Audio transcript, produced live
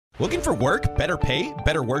Looking for work, better pay,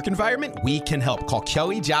 better work environment? We can help. Call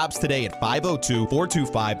Kelly Jobs today at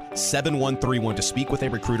 502-425-7131 to speak with a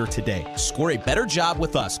recruiter today. Score a better job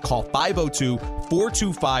with us. Call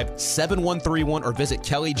 502-425-7131 or visit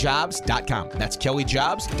kellyjobs.com. That's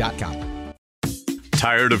kellyjobs.com.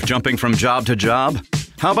 Tired of jumping from job to job?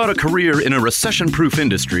 How about a career in a recession-proof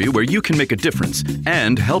industry where you can make a difference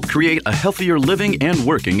and help create a healthier living and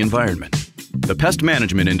working environment? The pest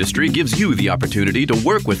management industry gives you the opportunity to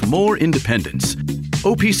work with more independence.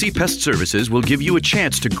 OPC Pest Services will give you a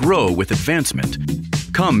chance to grow with advancement.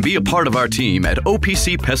 Come be a part of our team at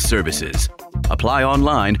OPC Pest Services. Apply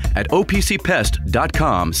online at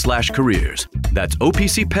opcpest.com/careers. That's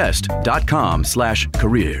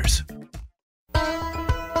opcpest.com/careers.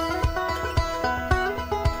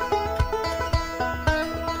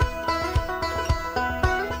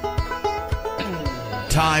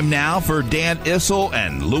 Time now for Dan Issel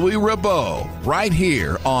and Louis Ribot, right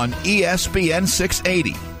here on ESPN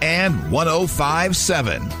 680 and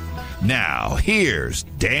 105.7. Now, here's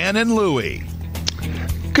Dan and Louis.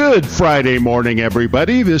 Good Friday morning,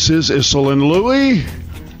 everybody. This is Issel and Louis.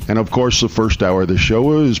 And, of course, the first hour of the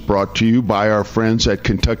show is brought to you by our friends at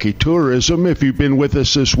Kentucky Tourism. If you've been with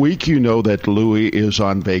us this week, you know that Louis is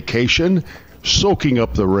on vacation, soaking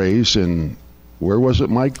up the rays in... Where was it,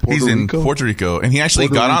 Mike? He's in Puerto Rico, and he actually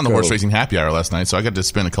got on the horse racing happy hour last night, so I got to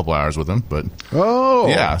spend a couple hours with him. But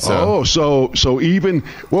yeah, so even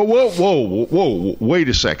whoa, wait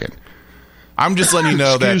a second. I'm just letting you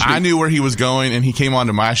know that I knew where he was going, and he came on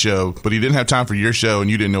to my show, but he didn't have time for your show, and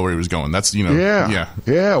you didn't know where he was going. That's yeah.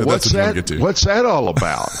 What's that all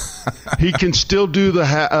about? He can still do the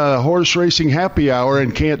horse racing happy hour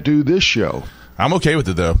and can't do this show. I'm okay with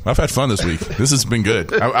it, though. I've had fun this week. This has been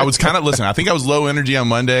good. I was kind of listening. I think I was low energy on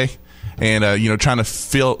Monday and, trying to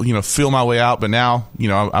feel my way out. But now,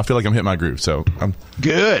 I feel like I'm hitting my groove. So I'm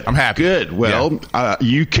good. I'm happy. Good. Well,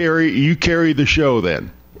 you carry the show then.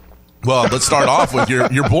 Well, let's start off with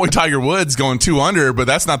your boy Tiger Woods going 2 under, but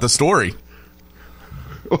that's not the story.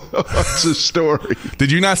 What's the story?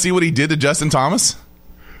 Did you not see what he did to Justin Thomas?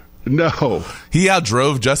 No. He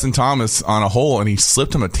outdrove Justin Thomas on a hole, and he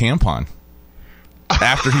slipped him a tampon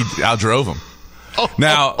after he outdrove him.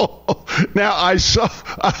 Now I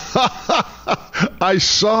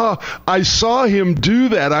saw him do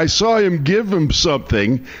that. I saw him give him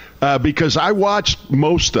something because I watched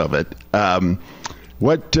most of it. I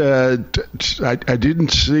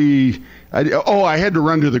didn't see. I had to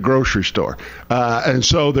run to the grocery store. And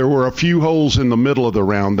so there were a few holes in the middle of the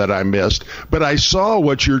round that I missed. But I saw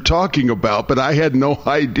what you're talking about, but I had no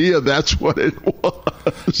idea that's what it was.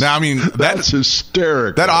 Now, I mean, that's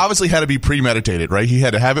hysterical. That obviously had to be premeditated, right? He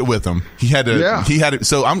had to have it with him. He had to.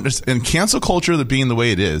 So I'm just in cancel culture being the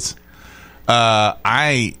way it is.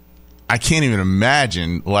 I can't even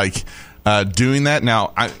imagine doing that.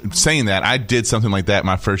 Now, saying that, I did something like that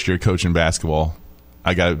my first year coaching basketball.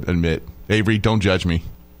 I got to admit. Avery, don't judge me.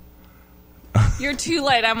 You're too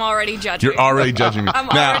late. I'm already judging. You're already judging me. I'm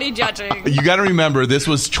already judging. You got to remember, this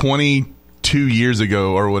was 22 years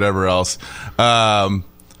ago or whatever else. And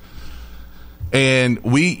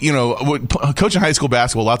we, coaching high school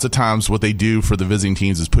basketball, lots of times what they do for the visiting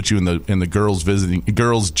teams is put you in the girls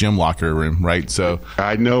gym locker room, right? So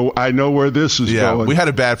I know where this is going. We had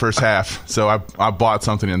a bad first half, so I bought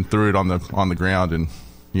something and threw it on the ground, and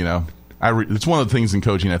it's one of the things in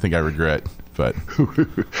coaching I think I regret. But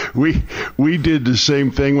we did the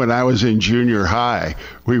same thing when I was in junior high.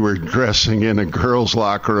 We were dressing in a girls'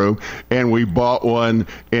 locker room, and we bought one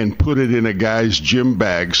and put it in a guy's gym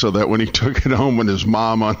bag so that when he took it home, when his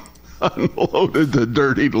mom unloaded the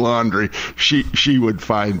dirty laundry, she would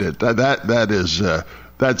find it.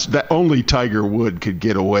 That only Tiger Woods could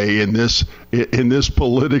get away in this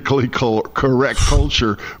politically correct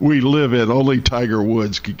culture we live in. Only Tiger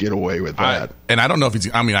Woods could get away with that. And I don't know if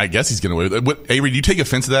I guess he's getting away with it. Avery, do you take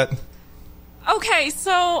offense to that? Okay,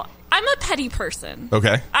 so I'm a petty person.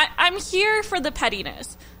 Okay. I'm here for the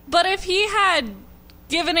pettiness. But if he had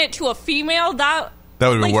given it to a female, that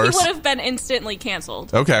would have been worse. He would have been instantly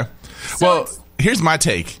canceled. Okay. So here's my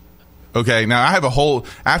take. Okay, now I have a whole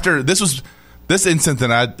after this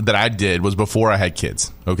incident that I did was before I had kids.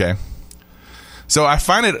 Okay, so I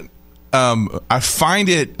find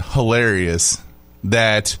it hilarious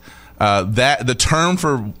that that the term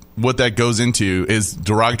for what that goes into is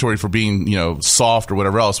derogatory for being soft or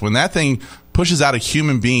whatever else. When that thing pushes out a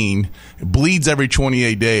human being, it bleeds every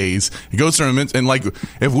 28 days. It goes through and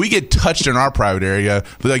if we get touched in our private area,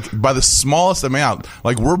 by the smallest amount,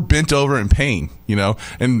 we're bent over in pain.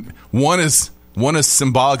 And one is one is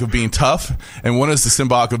symbolic of being tough, and one is the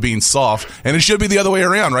symbolic of being soft. And it should be the other way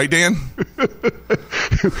around, right, Dan?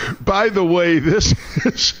 By the way, this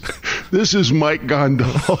is Mike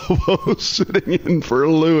Gondolvo sitting in for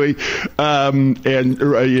Louie,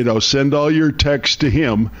 and send all your texts to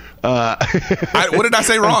him. What did I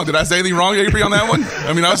say wrong? Did I say anything wrong, Avery, on that one?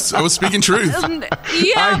 I mean, I was speaking truth.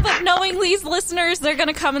 But knowing these listeners, they're going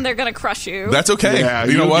to come and they're going to crush you. That's okay. Yeah,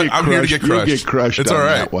 you know what? I'm here to get crushed. You'll get crushed. It's on all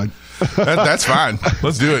right. That one. That's fine.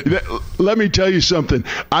 Let's do it. Let me tell you something.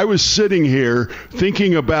 I was sitting here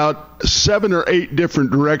thinking about 7 or 8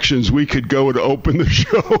 different directions we could go to open the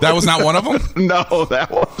show. That was not one of them? No, that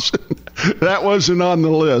wasn't on the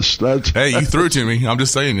list. Hey, you threw it to me. I'm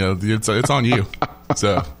just saying, it's on you.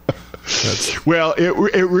 So. Well,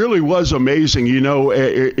 it really was amazing.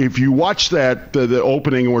 If you watch that, the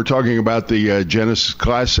opening, and we're talking about the Genesis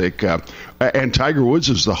Classic, and Tiger Woods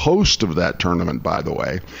is the host of that tournament, by the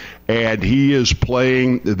way, and he is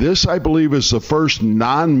playing, this I believe is the first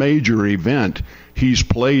non-major event he's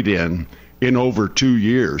played in over 2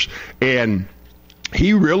 years. And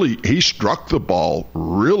he struck the ball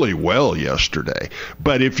really well yesterday.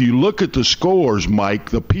 But if you look at the scores, Mike,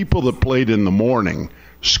 the people that played in the morning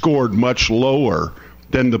scored much lower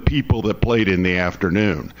than the people that played in the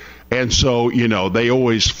afternoon. And so, they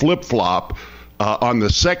always flip-flop on the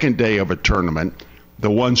second day of a tournament.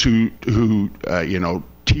 The ones who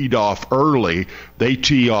teed off early, they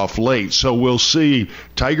tee off late. So we'll see.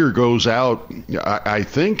 Tiger goes out, I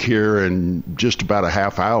think, here in just about a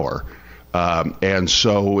half hour. And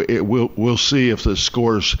so we'll see if the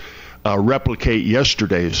scores replicate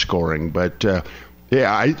yesterday's scoring. But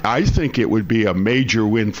I think it would be a major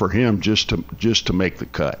win for him just to make the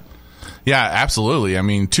cut. Yeah, absolutely. I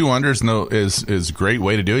mean, 2 unders is a great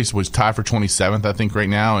way to do it. He was tied for 27th, I think, right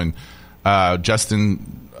now, and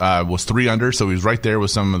Justin was 3 under, so he was right there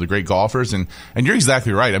with some of the great golfers. And you're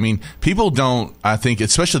exactly right. I mean, people don't, I think,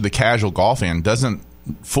 especially the casual golf fan, doesn't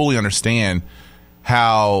fully understand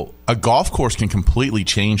how a golf course can completely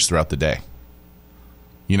change throughout the day.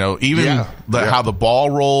 How the ball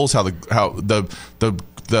rolls, how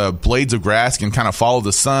the blades of grass can kind of follow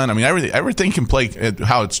the sun. I mean, everything can play,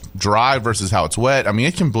 how it's dry versus how it's wet. I mean,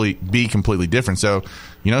 it can be completely different. So,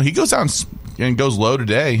 he goes out and goes low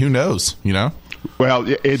today. Who knows? Well,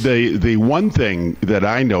 the one thing that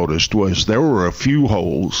I noticed was there were a few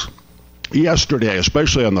holes yesterday,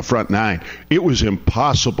 especially on the front 9. It was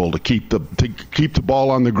impossible to keep the ball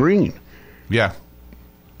on the green. Yeah,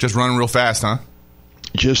 just running real fast, huh?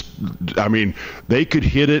 They could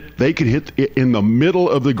hit it in the middle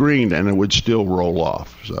of the green and it would still roll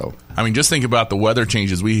off. So, just think about the weather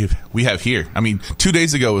changes we have here. 2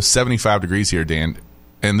 days ago it was 75 degrees here, Dan,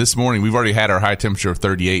 and this morning we've already had our high temperature of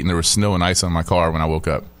 38, and there was snow and ice on my car when I woke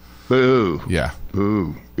up. Boo. Yeah.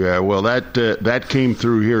 Boo. Yeah. Well, that came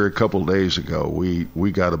through here a couple days ago.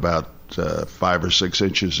 We got about 5 or 6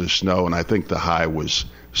 inches of snow, and I think the high was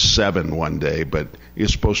 7 one day, but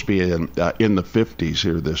it's supposed to be in the 50s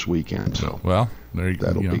here this weekend. So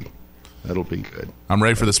that'll be good. I'm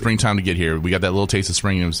ready for the springtime to get here. We got that little taste of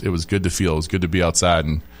spring. It was good to feel. It was good to be outside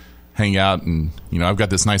and hang out. And I've got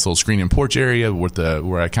this nice little screen and porch area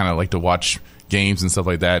where I kind of like to watch games and stuff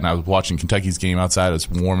like that. And I was watching Kentucky's game outside. It was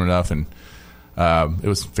warm enough, and it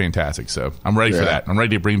was fantastic. So I'm ready for that. I'm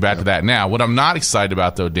ready to bring back to that. Now, what I'm not excited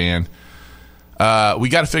about, though, Dan, we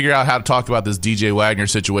got to figure out how to talk about this DJ Wagner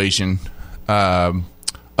situation.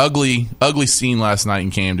 Ugly scene last night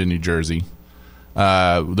in Camden, New Jersey.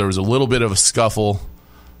 There was a little bit of a scuffle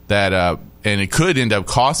that, and it could end up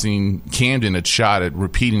costing Camden a shot at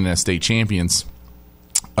repeating as state champions.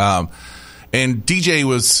 And DJ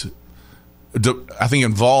was, I think,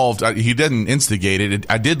 involved. He didn't instigate it.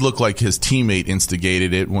 I did look like his teammate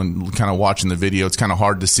instigated it when kind of watching the video. It's kind of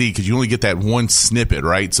hard to see because you only get that one snippet,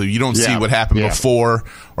 right? So you don't see what happened before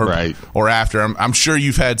or after. I'm sure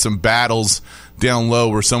you've had some battles down low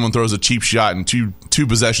where someone throws a cheap shot and two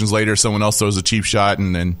possessions later someone else throws a cheap shot,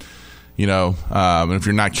 and then and if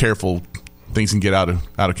you're not careful, things can get out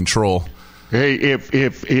of control. Hey, if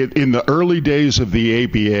in the early days of the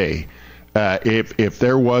ABA, if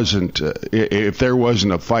there wasn't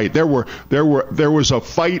a fight, there was a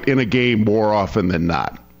fight in a game more often than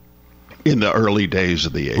not in the early days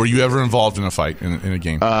of the ABA. Were you ever involved in a fight in a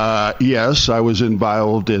game? Yes, I was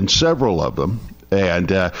involved in several of them,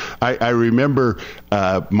 and I remember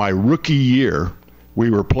my rookie year. We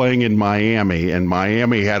were playing in Miami, and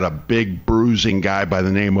Miami had a big bruising guy by the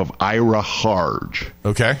name of Ira Harge.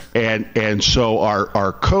 Okay. And so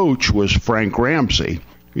our coach was Frank Ramsey,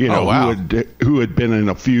 who had been in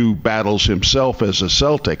a few battles himself as a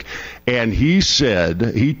Celtic. And he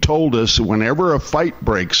told us whenever a fight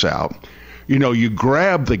breaks out, you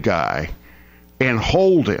grab the guy and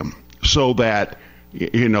hold him so that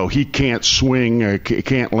he can't swing or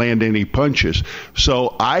can't land any punches.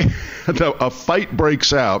 So a fight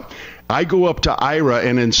breaks out. I go up to Ira,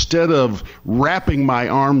 and instead of wrapping my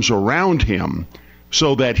arms around him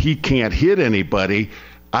so that he can't hit anybody,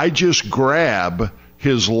 I just grab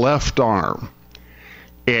his left arm.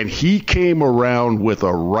 And he came around with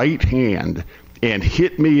a right hand and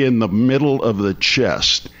hit me in the middle of the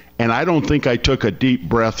chest. And I don't think I took a deep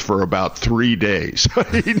breath for about 3 days.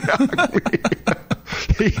 He knocked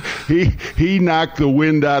me. He knocked the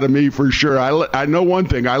wind out of me for sure. I know one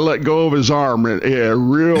thing. I let go of his arm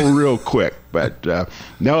real quick. But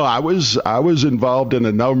no, I was involved in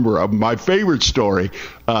a number of. My favorite story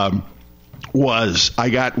was I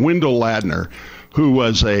got Wendell Ladner, who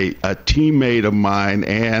was a teammate of mine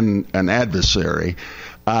and an adversary.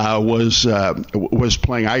 Was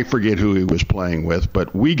playing. I forget who he was playing with,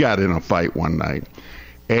 but we got in a fight one night,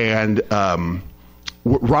 and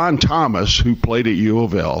Ron Thomas, who played at U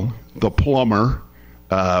of L, the plumber,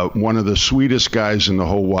 one of the sweetest guys in the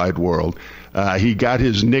whole wide world. He got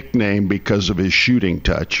his nickname because of his shooting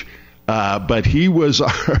touch, but he was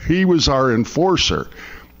our enforcer,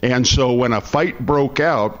 and so when a fight broke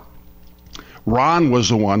out, Ron was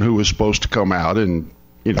the one who was supposed to come out and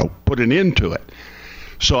put an end to it.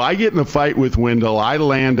 So I get in a fight with Wendell. I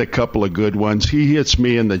land a couple of good ones. He hits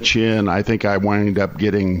me in the chin. I think I wind up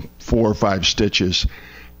getting 4 or 5 stitches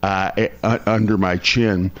under my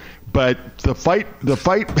chin. But the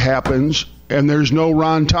fight happens, and there's no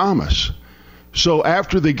Ron Thomas. So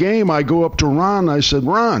after the game, I go up to Ron. I said,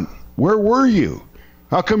 Ron, where were you?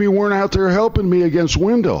 How come you weren't out there helping me against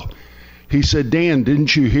Wendell? He said, Dan,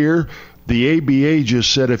 didn't you hear? The ABA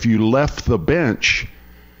just said if you left the bench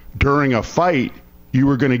during a fight, you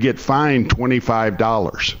were going to get fined $25.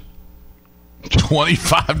 $25?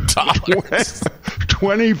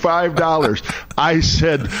 $25.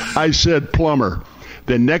 I said, plumber,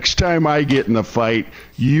 the next time I get in a fight,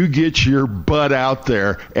 you get your butt out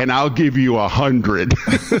there, and I'll give you 100.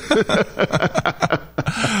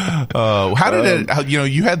 How did it?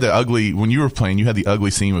 You had the ugly when you were playing. You had the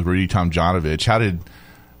ugly scene with Rudy Tomjanovich.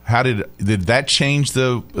 How did that change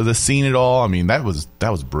the scene at all? I mean, that was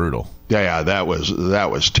brutal. Yeah, that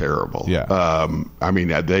was terrible. Yeah. I mean,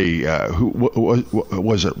 who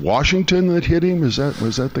was it? Washington that hit him? Was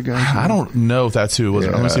that the guy? I don't know if that's who it was.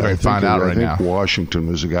 Yeah, let me see if I can find out right now. Washington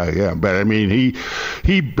was the guy. Yeah, but I mean,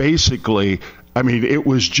 he basically. I mean, it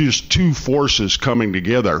was just two forces coming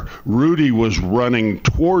together. Rudy was running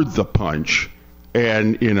toward the punch,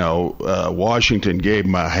 and Washington gave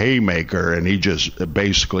him a haymaker, and he just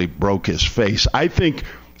basically broke his face. I think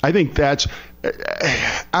that's.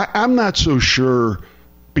 I'm not so sure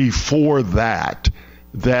before that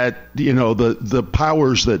the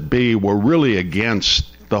powers that be were really against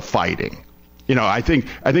the fighting. I think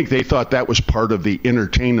they thought that was part of the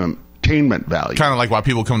entertainment value. Kind of like why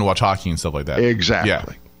people come to watch hockey and stuff like that. Exactly.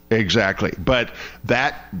 Yeah. Exactly. But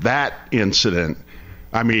that incident,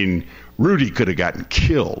 I mean, Rudy could have gotten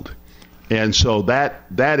killed. And so that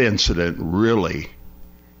incident really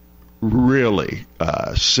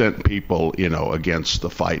sent people, against the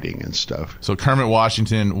fighting and stuff. So Kermit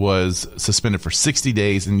Washington was suspended for 60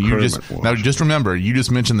 days, and now just remember, you just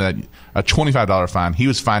mentioned that a $25 fine. He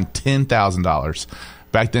was fined $10,000.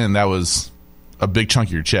 Back then, that was a big chunk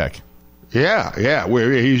of your check. Yeah.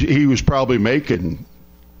 Where he was probably making,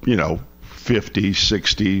 50,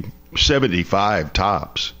 60, 75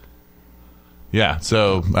 tops. Yeah,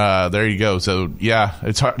 so there you go. So, yeah,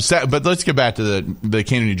 it's hard. But let's get back to the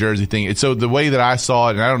Camden, New Jersey thing. So the way that I saw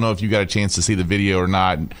it, and I don't know if you got a chance to see the video or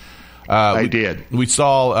not. I did. We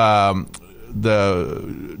saw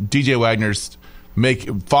the DJ Wagner's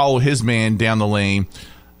follow his man down the lane.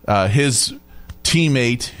 His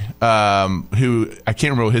teammate, who I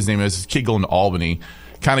can't remember what his name is, this kid going to Albany,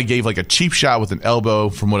 kind of gave like a cheap shot with an elbow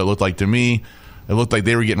from what it looked like to me. It looked like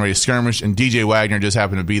they were getting ready to skirmish, and DJ Wagner just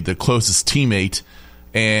happened to be the closest teammate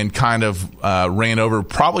and kind of ran over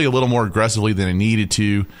probably a little more aggressively than it needed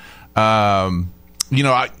to. I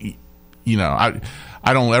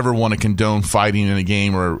don't ever want to condone fighting in a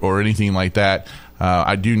game or anything like that.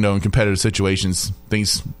 I do know in competitive situations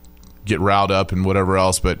things get riled up and whatever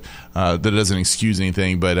else, but that doesn't excuse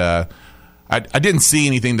anything. But I didn't see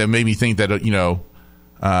anything that made me think that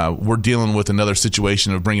we're dealing with another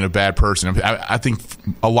situation of bringing a bad person. I think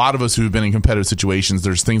a lot of us who've been in competitive situations,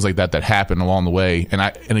 there's things like that happen along the way.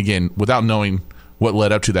 And again, without knowing what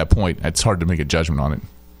led up to that point, it's hard to make a judgment on it.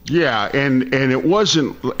 Yeah, and it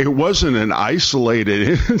wasn't an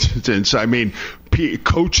isolated instance. I mean,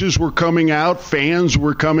 coaches were coming out, fans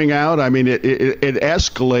were coming out. I mean, it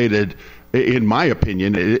escalated in my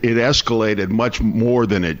opinion, it escalated much more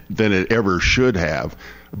than it ever should have.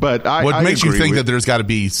 But what makes you think that there's got to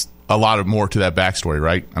be a lot more to that backstory,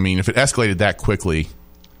 right? I mean, if it escalated that quickly,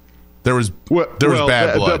 there was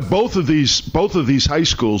bad blood. Both of these high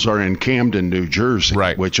schools are in Camden, New Jersey,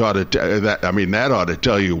 right? Which ought to that ought to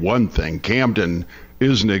tell you one thing. Camden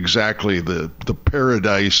isn't exactly the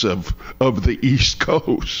paradise of the East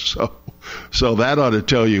Coast, so that ought to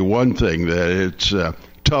tell you one thing, that it's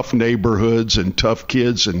tough neighborhoods and tough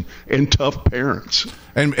kids and tough parents.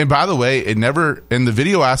 And by the way, it never, in the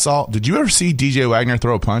video I saw, did you ever see DJ Wagner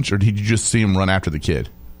throw a punch, or did you just see him run after the kid?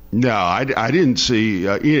 No, I didn't see.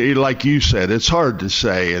 Like you said, it's hard to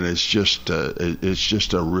say, and it's just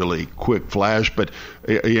a really quick flash. But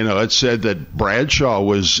it said that Bradshaw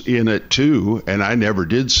was in it too, and I never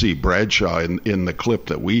did see Bradshaw in the clip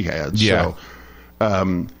that we had. Yeah.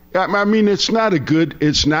 So, I mean, it's not a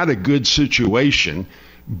good situation,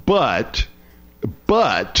 but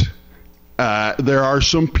there are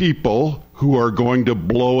some people who are going to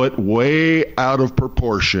blow it way out of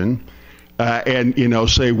proportion. And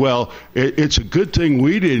say, well, it's a good thing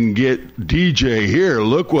we didn't get DJ here.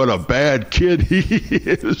 Look what a bad kid he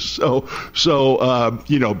is. So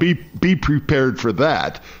be prepared for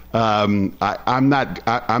that. I'm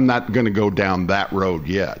not going to go down that road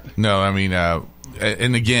yet. No, I mean,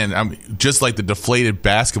 and again, I'm just like the deflated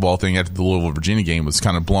basketball thing after the Louisville Virginia game was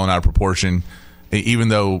kind of blown out of proportion, even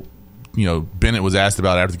though. Bennett was asked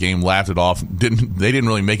about it after the game, laughed it off. They didn't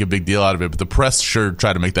really make a big deal out of it, but the press sure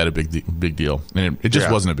tried to make that a big deal, and it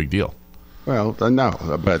just wasn't a big deal. Well,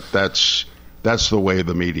 no, but that's the way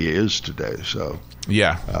the media is today. So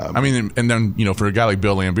yeah, I mean, and then for a guy like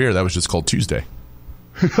Bill Laimbeer, that was just called Tuesday,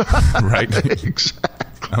 right?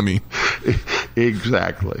 Exactly. I mean,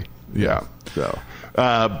 exactly. Yeah. So,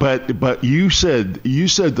 but you said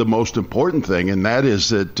the most important thing, and that is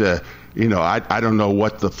that. I don't know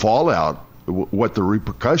what the fallout, what the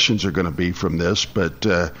repercussions are going to be from this, but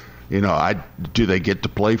do they get to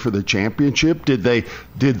play for the championship? Did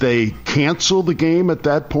they cancel the game at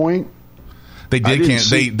that point? They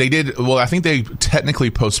did. They did. Well, I think they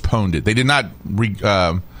technically postponed it. They did not.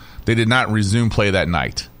 They did not resume play that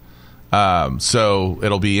night. So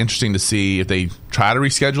it'll be interesting to see if they try to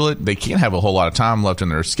reschedule it. They can't have a whole lot of time left in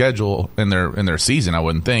their schedule in their season, I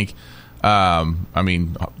wouldn't think. I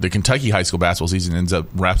mean, the Kentucky high school basketball season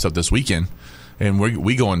wraps up this weekend, and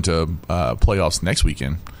we go into playoffs next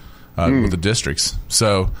weekend with the districts.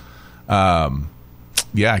 So, I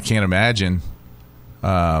can't imagine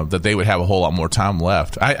that they would have a whole lot more time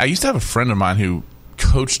left. I used to have a friend of mine who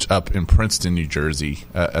coached up in Princeton, New Jersey,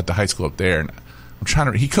 at the high school up there, and I'm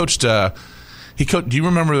trying to. He coached. Do you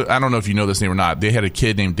remember? I don't know if you know this name or not. They had a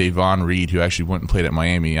kid named Davon Reed who actually went and played at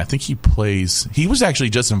Miami. I think he was actually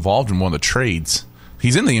just involved in one of the trades.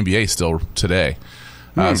 He's in the NBA still today.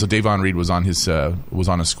 So Davon Reed was on his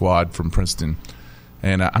squad from Princeton,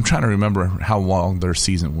 and I'm trying to remember how long their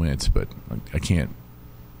season went, but I can't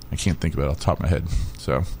think about it off the top of my head.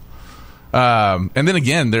 So, and then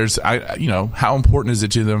again, there's how important is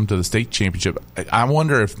it to them to the state championship? I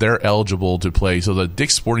wonder if they're eligible to play. So the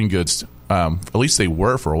Dick's Sporting Goods. At least they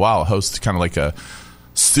were for a while, host kind of like a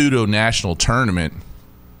pseudo-national tournament.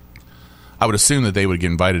 I would assume that they would get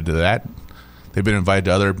invited to that. They've been invited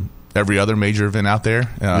to every other major event out there.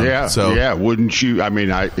 Wouldn't you? I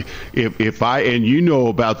mean, if I and you know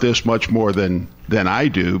about this much more than I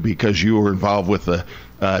do because you were involved with the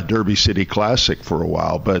Derby City Classic for a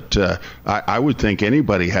while. But I would think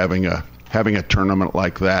anybody having a tournament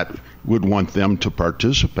like that would want them to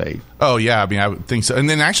participate. Oh, yeah. I mean, I would think so. And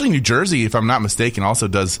then actually New Jersey, if I'm not mistaken, also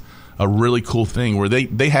does a really cool thing where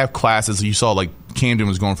they have classes. You saw like Camden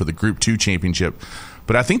was going for the Group 2 championship.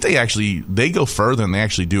 But I think they go further and they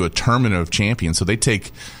actually do a tournament of champions. So they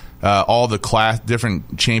take all the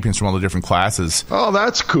different champions from all the different classes. Oh,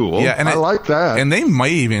 that's cool. Yeah, and I like that. And they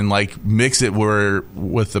might even like mix it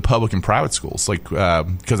with the public and private schools, like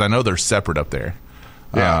because I know they're separate up there.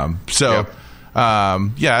 Yeah.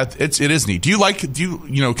 It is neat. Do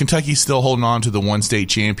you Kentucky's still holding on to the one state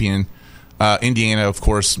champion? Indiana, of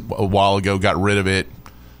course, a while ago got rid of it.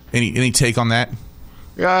 Any take on that?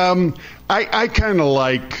 I kind of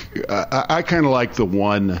like the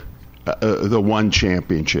one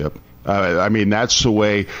championship. I mean, that's the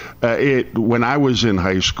way when I was in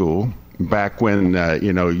high school. Back when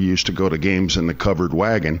you used to go to games in the covered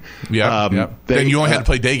wagon. Yeah. And you only had to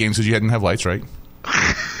play day games because you didn't have lights, right?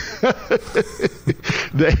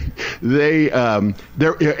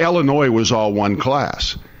 Illinois was all one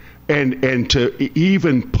class, and to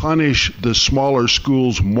even punish the smaller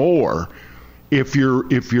schools more, if your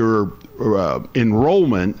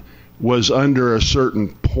enrollment was under a certain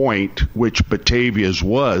point, which Batavia's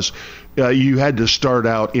was, you had to start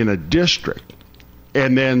out in a district.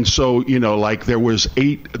 And then, so, like there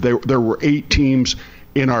were 8 teams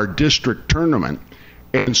in our district tournament.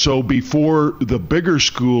 And so before the bigger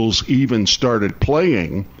schools even started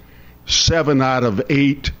playing, 7 out of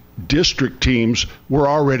 8 district teams were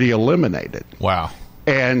already eliminated. Wow.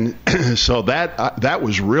 And so that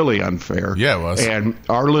was really unfair. Yeah, it was. And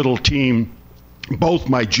our little team, both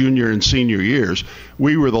my junior and senior years,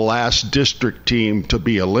 we were the last district team to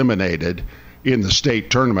be eliminated in the state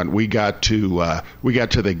tournament. We got to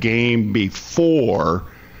the game before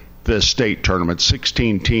the state tournament.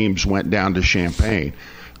 16 teams went down to Champaign,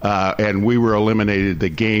 and we were eliminated the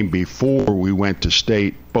game before we went to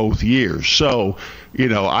state both years. So,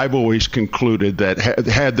 I've always concluded that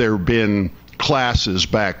had there been classes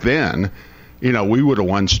back then, we would have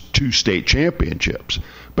won 2 state championships.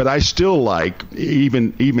 But I still like,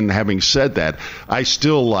 even having said that, I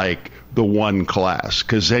still like the one class,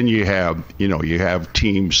 because then you have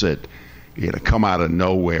teams that come out of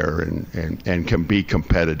nowhere and can be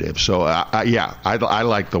competitive. So I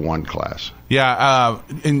like the one class. Yeah.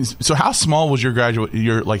 And so how small was your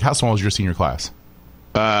how small was your senior class?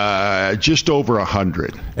 Just over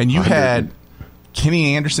 100. And you had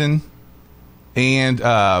Kenny Anderson and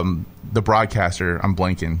the broadcaster, I'm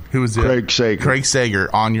blanking. Who was it? Craig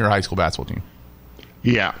Sager on your high school basketball team.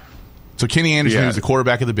 Yeah. So Kenny Anderson was the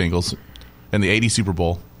quarterback of the Bengals in the '80 Super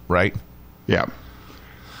Bowl, right? Yeah.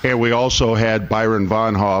 And we also had Byron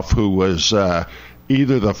Von Hoff, who was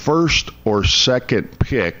either the first or second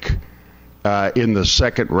pick in the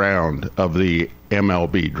second round of the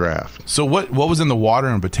MLB draft. So what was in the water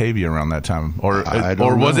in Batavia around that time? Or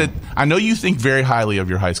was it? I know you think very highly of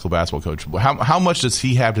your high school basketball coach. How much does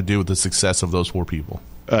he have to do with the success of those 4 people?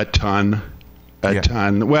 A ton.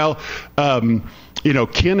 Well,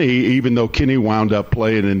 Kenny, even though Kenny wound up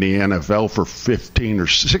playing in the NFL for 15 or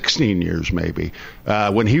 16 years maybe,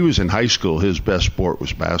 when he was in high school, his best sport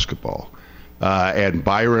was basketball. And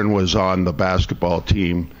Byron was on the basketball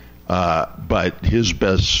team, but his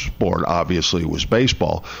best sport obviously was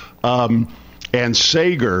baseball. And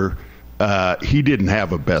Sager, he didn't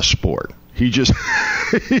have a best sport. He was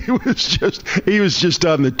just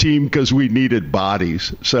on the team because we needed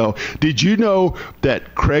bodies. So, did you know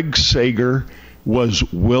that Craig Sager was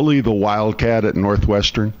Willie the Wildcat at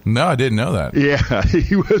Northwestern? No, I didn't know that. Yeah,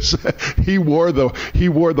 he was. He wore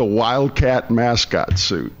the Wildcat mascot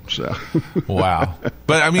suit. So wow.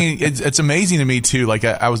 But I mean, it's amazing to me too. Like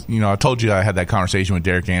I was, I told you I had that conversation with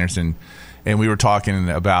Derek Anderson, and we were talking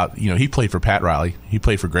about, he played for Pat Riley, he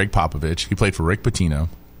played for Greg Popovich, he played for Rick Pitino.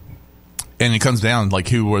 And it comes down like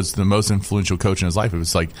who was the most influential coach in his life. It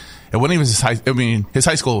was like, it wasn't even his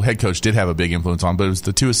high school head coach did have a big influence on, but it was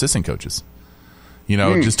the 2 assistant coaches.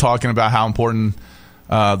 Just talking about how important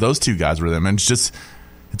those 2 guys were to them. And it's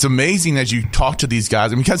amazing as you talk to these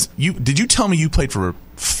guys. I mean, because did you tell me you played for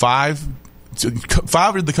 5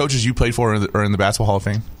 of the coaches you played for are in the Basketball Hall of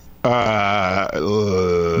Fame?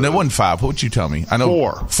 No, wasn't 5. What would you tell me? I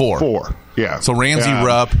know 4. 4. Yeah. So Ramsey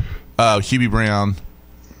Rupp, Hubie Brown,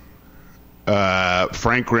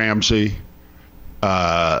 Frank Ramsey,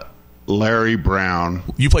 Larry Brown.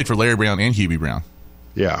 You played for Larry Brown and Hubie Brown.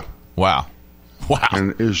 Yeah. Wow.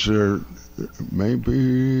 And is there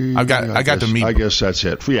maybe? I got to meet. I guess that's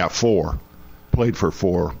it. Yeah, 4. Played for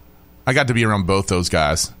 4. I got to be around both those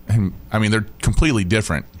guys, and I mean they're completely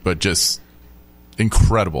different, but just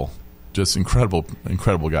incredible. Just incredible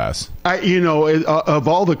guys. Of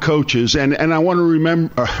all the coaches, and I want to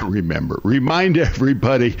remind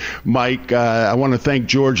everybody, Mike, I want to thank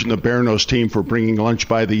George and the Bernos team for bringing lunch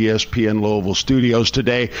by the ESPN Louisville studios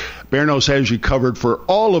today. Bernos has you covered for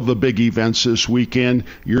all of the big events this weekend.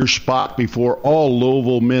 Your spot before all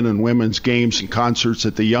Louisville men and women's games and concerts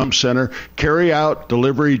at the Yum Center. Carry out,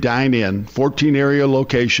 delivery, dine in. 14 area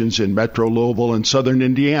locations in Metro Louisville and Southern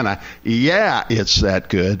Indiana. Yeah, it's that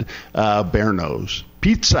good. Bernos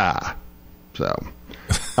Pizza. So,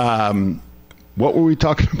 what were we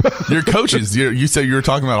talking about? Your coaches. You said you were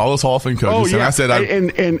talking about all those Hall of Fame coaches. Oh, yeah. And I said,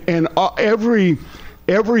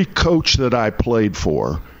 every coach that I played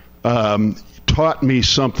for taught me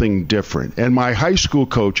something different. And my high school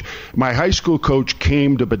coach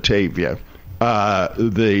came to Batavia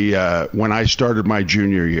when I started my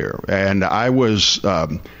junior year, and I was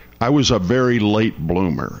a very late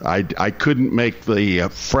bloomer. I couldn't make the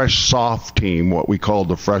fresh soft team, what we called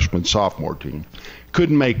the freshman sophomore team.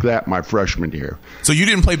 Couldn't make that my freshman year. So you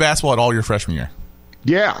didn't play basketball at all your freshman year?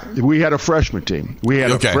 Yeah, we had a freshman team. We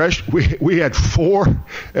had we had 4,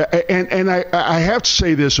 and I have to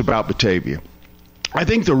say this about Batavia. I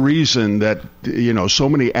think the reason that, so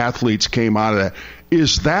many athletes came out of that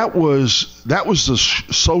is that was the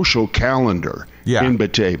social calendar in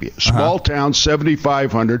Batavia. Small town,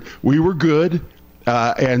 7,500. We were good.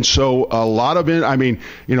 And so a lot of it,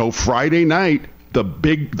 Friday night, the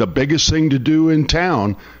biggest thing to do in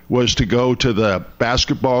town was to go to the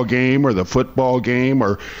basketball game or the football game,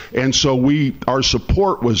 and so our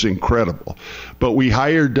support was incredible. But we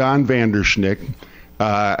hired Don Vanderschnick.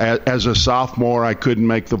 As a sophomore, I couldn't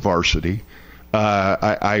make the varsity.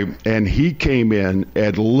 And he came in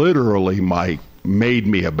and literally, Mike, made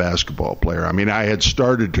me a basketball player. I mean, I had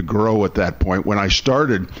started to grow at that point. When I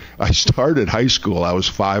started high school, I was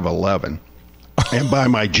 5'11", and by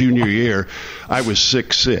my junior year, I was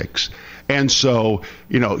 6'6". And so,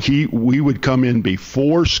 we would come in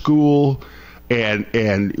before school, and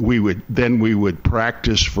we would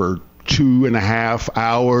practice for 2.5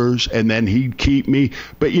 hours, and then he'd keep me.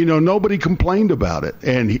 But nobody complained about it.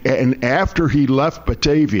 And after he left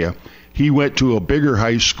Batavia, he went to a bigger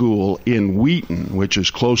high school in Wheaton, which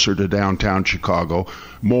is closer to downtown Chicago,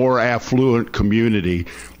 more affluent community.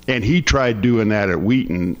 And he tried doing that at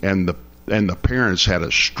Wheaton, and the parents had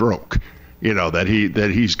a stroke. That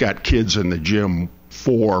he's got kids in the gym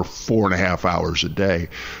 4.5 hours a day.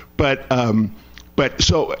 But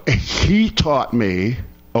so he taught me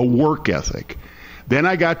a work ethic. Then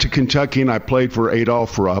I got to Kentucky and I played for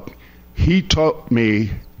Adolph Rupp. He taught me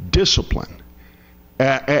discipline.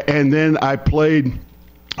 And then I played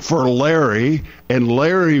for Larry, and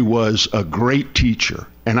Larry was a great teacher.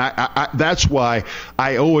 And I that's why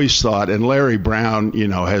I always thought, and Larry Brown,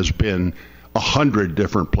 has been 100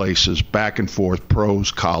 different places, back and forth,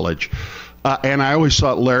 pros, college. And I always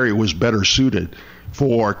thought Larry was better suited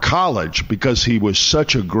for college because he was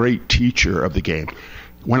such a great teacher of the game.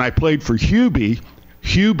 When I played for Hubie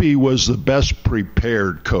was the best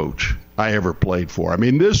prepared coach I ever played for. I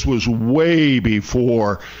mean, this was way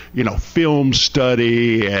before, film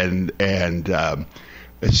study and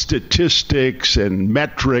statistics and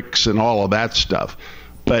metrics and all of that stuff.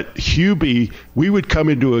 But Hubie, we would come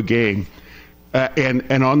into a game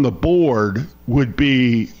and on the board would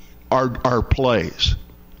be our plays.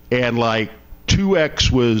 And like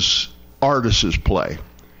 2X was Artis's play.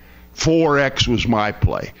 4X was my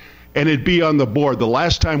play. And it'd be on the board. The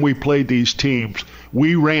last time we played these teams,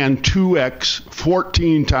 we ran 2X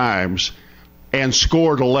 14 times and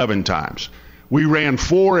scored 11 times. We ran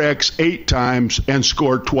 4X 8 times and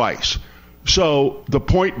scored twice. So the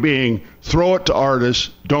point being, throw it to Artis,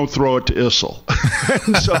 don't throw it to Issel.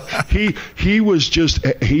 So he was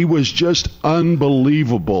just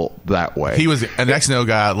unbelievable that way. He was an X&O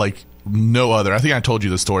guy like no other. I think I told you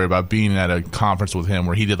the story about being at a conference with him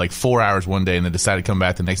where he did like 4 hours one day and then decided to come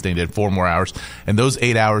back the next day and did 4 more hours. And those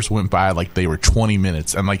 8 hours went by like they were 20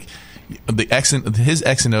 minutes. And like his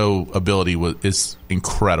X&O ability is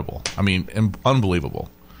incredible. I mean, unbelievable.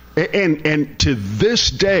 And to this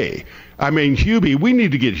day, I mean, Hubie, we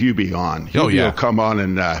need to get Hubie on. Hubie will come on,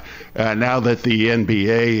 and now that the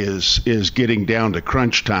NBA is getting down to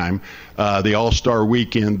crunch time, the All-Star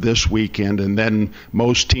weekend this weekend, and then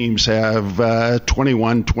most teams have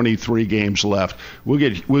 21, 23 games left. We'll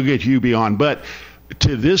get Hubie on. But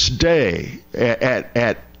to this day, at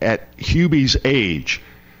Hubie's age,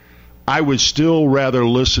 I would still rather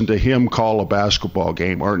listen to him call a basketball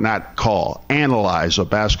game, or not call, analyze a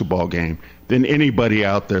basketball game, than anybody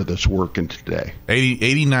out there that's working today.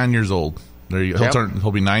 89 years old.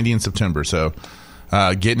 He'll be 90 in September, so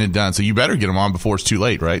getting it done. So you better get him on before it's too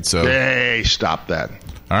late, right? So hey, stop that.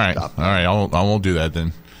 All right. I won't do that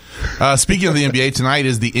then. Speaking of the NBA, tonight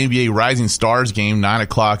is the NBA Rising Stars game, 9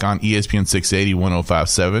 o'clock on ESPN 680,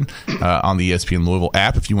 105.7 on the ESPN Louisville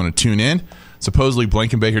app if you want to tune in. Supposedly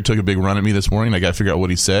Blankenbaker took a big run at me this morning. I got to figure out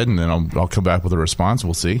what he said, and then I'll come back with a response.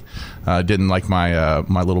 We'll see. Didn't like my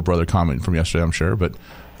little brother comment from yesterday, I'm sure, but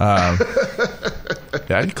yeah,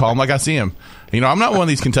 I call him like I see him. I'm not one of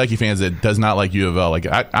these Kentucky fans that does not like U of L. Like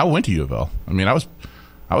I went to U of L. I mean, I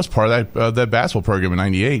was part of that basketball program in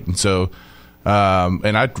 '98, and so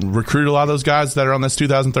and I recruited a lot of those guys that are on this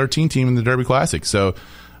 2013 team in the Derby Classic. So.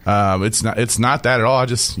 It's not that at all. I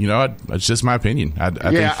just, it's just my opinion. I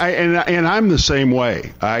think and I'm the same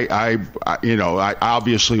way. I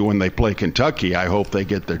obviously when they play Kentucky, I hope they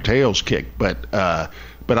get their tails kicked. But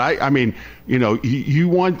I mean, you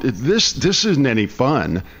want this isn't any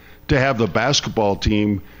fun to have the basketball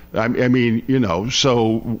team. I mean,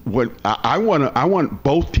 so what I want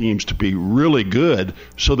both teams to be really good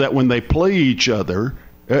so that when they play each other,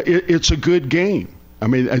 it's a good game. I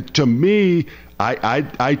mean, to me,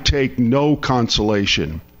 I take no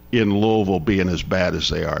consolation in Louisville being as bad as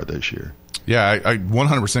they are this year. Yeah, I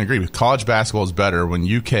 100% agree. College basketball is better when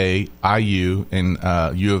UK, IU, and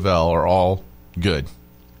U of L are all good.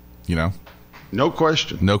 No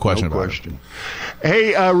question. No question about it.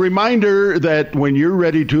 Hey, a reminder that when you're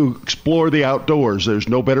ready to explore the outdoors, there's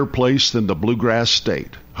no better place than the Bluegrass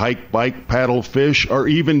State. Hike, bike, paddle, fish, or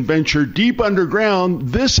even venture deep underground.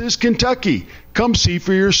 This is Kentucky. Come see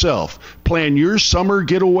for yourself. Plan your summer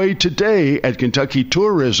getaway today at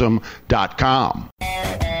KentuckyTourism.com.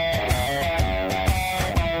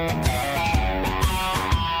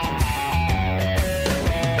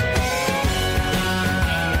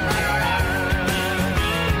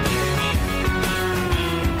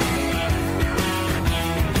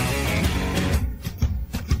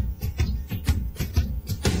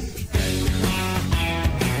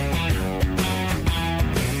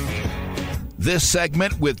 This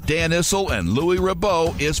segment with Dan Issel and Louis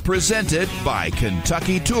Ribot is presented by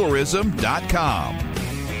KentuckyTourism.com.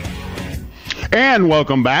 And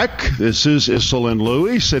welcome back. This is Issel and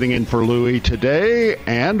Louis, sitting in for Louis today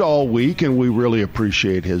and all week, and we really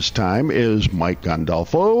appreciate his time, is Mike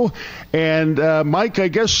Gandolfo. And Mike, I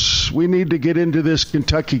guess we need to get into this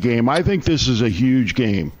Kentucky game. I think this is a huge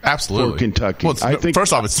game. Absolutely. For Kentucky. Well,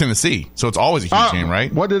 first off, it's Tennessee, so it's always a huge game,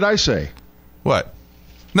 right? What did I say? What?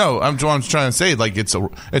 No, I'm trying to say, like, it's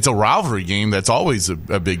a rivalry game that's always a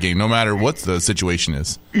big game, no matter what the situation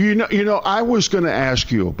is. I was going to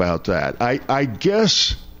ask you about that. I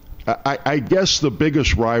guess the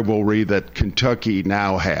biggest rivalry that Kentucky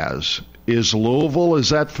now has is Louisville.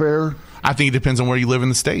 Is that fair? I think it depends on where you live in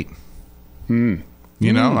the state. I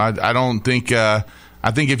don't think. I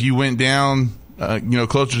think if you went down,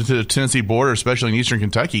 closer to the Tennessee border, especially in eastern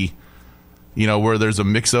Kentucky, where there's a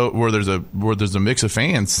mix of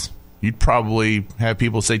fans, you'd probably have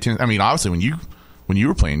people say. I mean, obviously, when you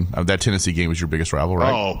were playing, that Tennessee game was your biggest rival,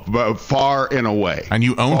 right? Oh, but far and away, and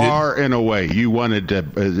you owned it. Far and away, you wanted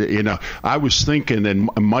to. I was thinking, and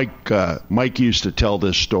Mike used to tell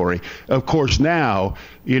this story. Of course, now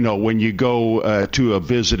when you go to a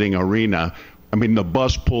visiting arena. I mean, the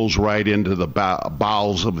bus pulls right into the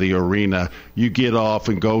bowels of the arena. You get off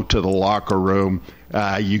and go to the locker room.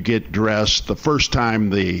 You get dressed. The first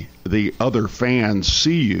time the other fans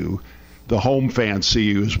see you, the home fans see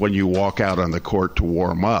you, is when you walk out on the court to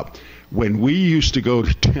warm up. When we used to go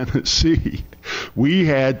to Tennessee, we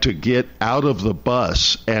had to get out of the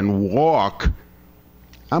bus and walk,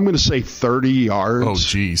 I'm going to say 30 yards. Oh,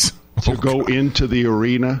 geez. To go into the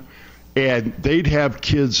arena. And they'd have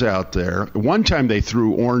kids out there. One time they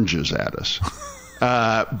threw oranges at us.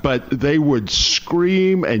 But they would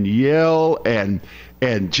scream and yell and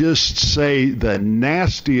just say the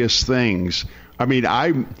nastiest things. I mean,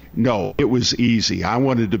 it was easy. I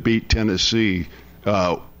wanted to beat Tennessee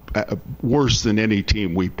worse than any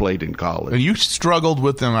team we played in college. And you struggled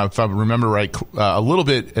with them, if I remember right, a little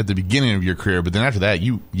bit at the beginning of your career. But then after that,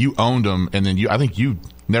 you owned them. And then I think you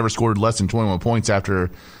never scored less than 21 points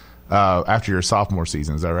after your sophomore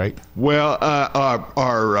season. Is that right? Well,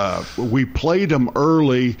 we played them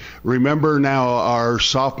early. Remember now, our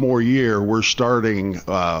sophomore year, we're starting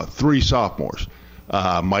 3 sophomores,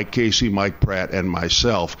 Mike Casey, Mike Pratt, and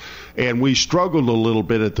myself. And we struggled a little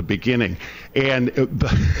bit at the beginning. And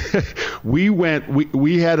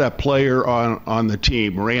we had a player on the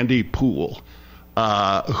team, Randy Poole,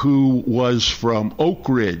 who was from Oak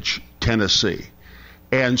Ridge, Tennessee.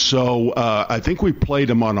 And so I think we played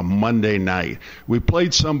him on a Monday night. We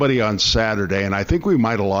played somebody on Saturday, and I think we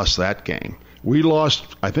might have lost that game.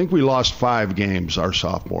 I think we lost 5 games our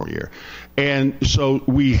sophomore year. And so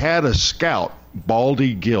we had a scout,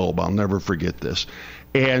 Baldy Gilb, I'll never forget this.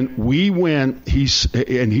 And we went,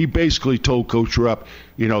 he basically told Coach Rupp,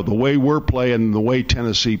 the way we're playing, the way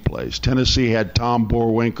Tennessee plays. Tennessee had Tom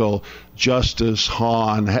Borwinkle, Justice,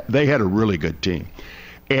 Hahn. They had a really good team.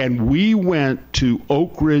 And we went to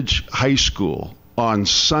Oak Ridge High School on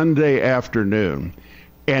Sunday afternoon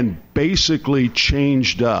and basically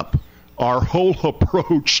changed up our whole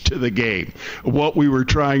approach to the game, what we were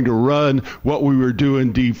trying to run, what we were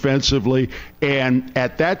doing defensively. And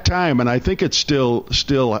at that time, and I think it still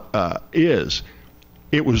is,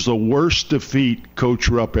 it was the worst defeat Coach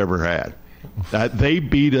Rupp ever had. They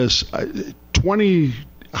beat us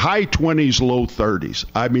high 20s, low 30s.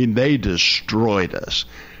 I mean, they destroyed us.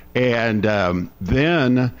 And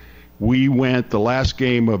then we went the last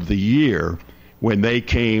game of the year when they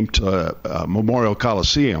came to Memorial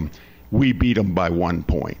Coliseum. We beat them by 1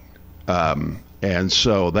 point. And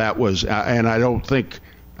so that was, and I don't think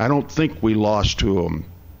we lost to them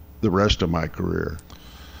the rest of my career.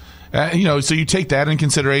 So you take that in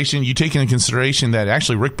consideration. You take into consideration that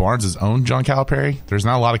actually Rick Barnes has owned John Calipari. There's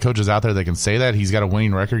not a lot of coaches out there that can say that. He's got a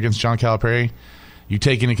winning record against John Calipari. You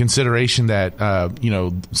take into consideration that,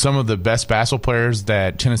 some of the best basketball players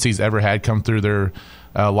that Tennessee's ever had come through their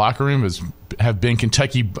locker room have been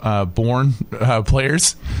Kentucky-born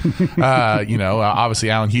players. Obviously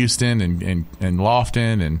Allen Houston and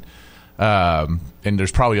Lofton and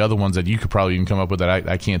there's probably other ones that you could probably even come up with that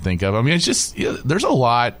I can't think of. I mean, it's just there's a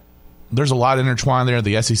lot intertwined there.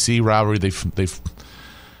 The SEC rivalry, there's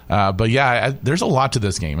a lot to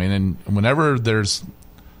this game, and then whenever there's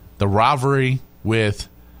the rivalry with,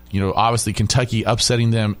 obviously Kentucky upsetting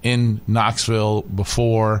them in Knoxville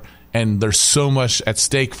before, and there's so much at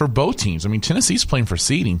stake for both teams. I mean, Tennessee's playing for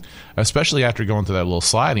seeding, especially after going through that little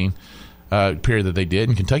sliding period that they did,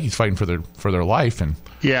 and Kentucky's fighting for their life. And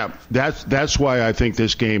yeah, that's why I think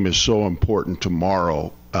this game is so important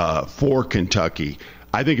tomorrow for Kentucky.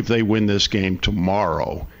 I think if they win this game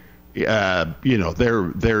tomorrow, they're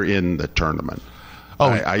in the tournament.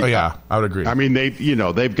 I would agree. I mean,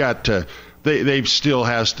 they've got to. They still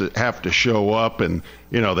have to show up, and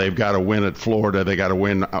they've got to win at Florida. They got to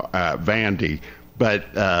win Vandy. But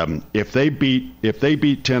if they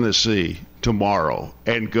beat Tennessee tomorrow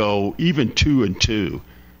and go even 2-2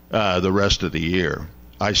 the rest of the year,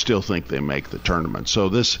 I still think they make the tournament. So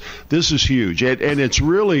this is huge, and it's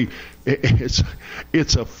really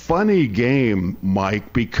it's a funny game,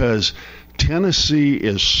 Mike, because Tennessee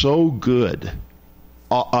is so good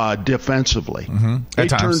defensively. Mm-hmm. They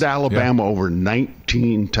turned Alabama over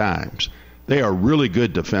 19 times. They are really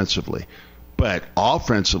good defensively, but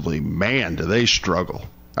offensively, man, do they struggle.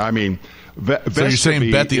 I mean, so you're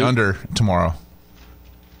saying bet the under tomorrow?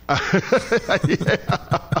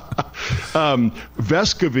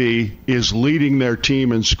 Vescovi is leading their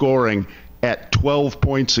team in scoring at 12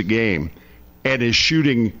 points a game and is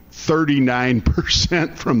shooting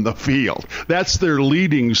 39% from the field. That's their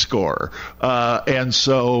leading scorer. And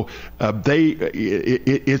so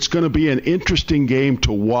it's going to be an interesting game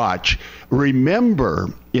to watch. Remember,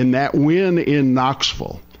 in that win in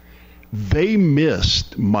Knoxville, they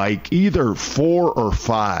missed, Mike, either 4 or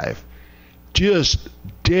 5 just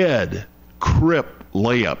dead crip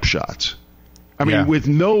layup shots. I mean, with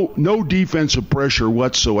no defensive pressure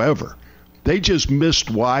whatsoever. They just missed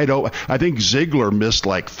wide open. I think Ziegler missed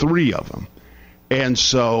like 3 of them. And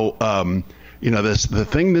so, the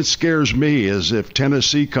thing that scares me is if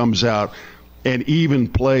Tennessee comes out and even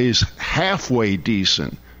plays halfway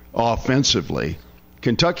decent offensively,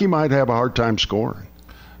 Kentucky might have a hard time scoring.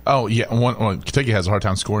 Oh, yeah. Kentucky has a hard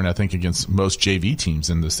time scoring, I think, against most JV teams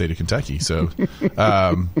in the state of Kentucky. So, it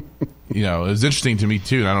was interesting to me,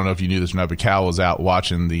 too, and I don't know if you knew this or not, but Cal was out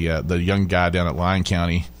watching the young guy down at Lyon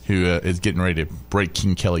County who is getting ready to break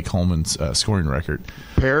King Kelly Coleman's scoring record.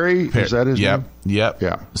 Perry? Is that his name? Yep.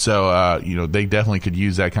 Yeah. So, they definitely could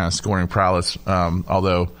use that kind of scoring prowess,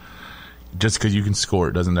 although just because you can score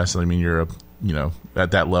it doesn't necessarily mean you're,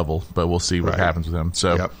 at that level, but we'll see what happens with him.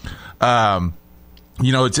 So,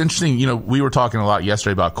 it's interesting. We were talking a lot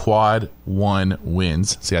yesterday about quad 1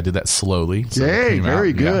 wins. See, I did that slowly. So hey,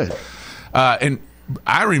 very good. Yeah. And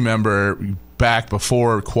I remember back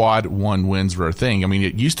before quad 1 wins were a thing. I mean,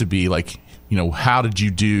 it used to be like, how did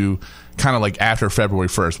you do kind of like after February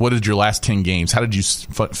 1st? What did your last 10 games? How did you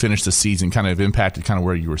finish the season? Kind of impacted kind of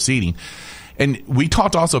where you were seeding. And we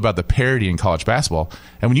talked also about the parity in college basketball.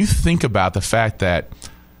 And when you think about the fact that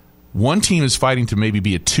one team is fighting to maybe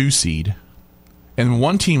be a 2 seed, and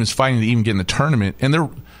one team is fighting to even get in the tournament, and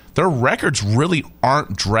their records really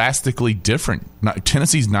aren't drastically different.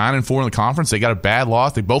 Tennessee's 9-4 in the conference. They got a bad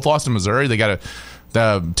loss. They both lost to Missouri.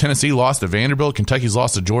 Tennessee lost to Vanderbilt. Kentucky's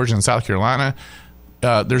lost to Georgia and South Carolina.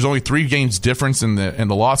 There's only 3 games difference in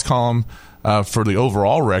the loss column for the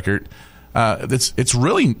overall record. It's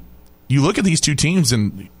really, you look at these two teams,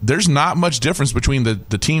 and there's not much difference between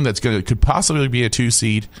the team could possibly be a 2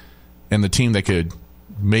 seed and the team that could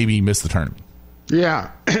maybe miss the tournament.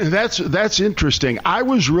 Yeah, that's interesting. I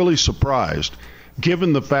was really surprised,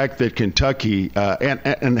 given the fact that Kentucky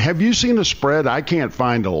and have you seen a spread? I can't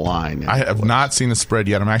find a line. I have not seen a spread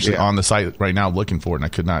yet. I'm actually on the site right now looking for it, and I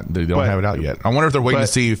could not. They don't have it out yet. I wonder if they're waiting to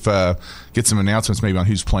see if get some announcements maybe on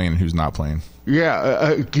who's playing and who's not playing.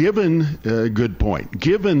 Yeah, good point.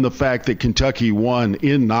 Given the fact that Kentucky won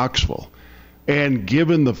in Knoxville. And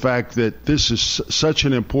given the fact that this is such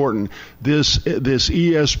an important, this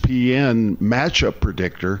ESPN matchup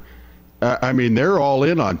predictor, they're all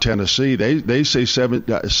in on Tennessee. They say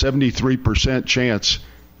 73% chance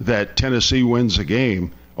that Tennessee wins a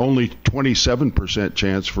game, only 27%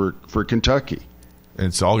 chance for Kentucky.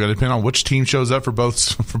 it's all going to depend on which team shows up for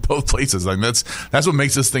both places. I mean, that's what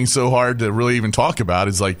makes this thing so hard to really even talk about.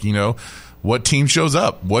 Is like, what team shows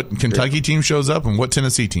up, what Kentucky team shows up, and what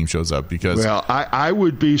Tennessee team shows up. Because I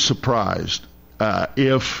would be surprised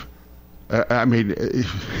if.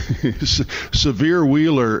 Severe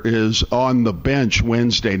Wheeler is on the bench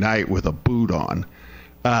Wednesday night with a boot on.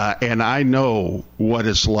 And I know what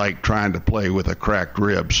it's like trying to play with a cracked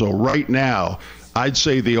rib. So right now, I'd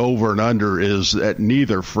say the over and under is that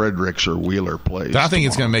neither Fredericks or Wheeler plays. I think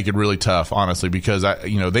it's going to make it really tough, honestly, because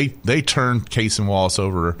they turned Case and Wallace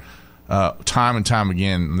over time and time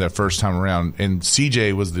again that first time around, and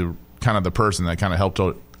CJ was the person that kind of helped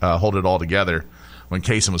hold it all together when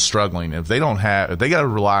Kaysen was struggling. If they got to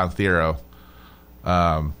rely on Thiero,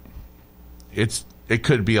 it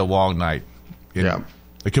could be a long night.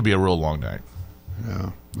 It could be a real long night.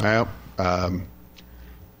 Yeah.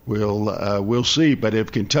 Well, we'll see. But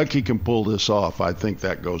if Kentucky can pull this off, I think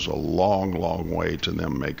that goes a long, long way to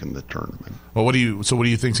them making the tournament. Well, what do you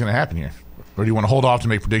think is going to happen here? Or do you want to hold off to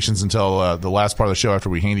make predictions until the last part of the show after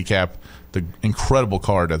we handicap the incredible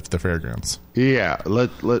card at the fairgrounds? Yeah,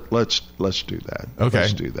 let's do that. Okay,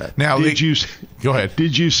 let's do that. Now, go ahead.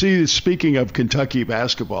 Did you see? Speaking of Kentucky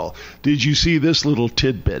basketball, did you see this little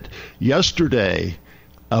tidbit? Yesterday,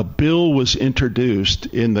 a bill was introduced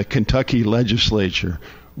in the Kentucky legislature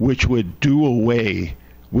which would do away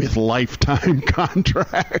with lifetime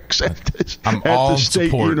contracts at the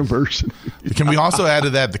state university. Can we also add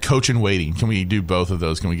to that the coach in waiting? Can we do both of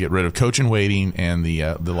those? Can we get rid of coach in waiting and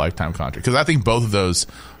the lifetime contract? Because I think both of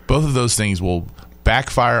those things will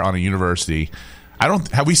backfire on a university.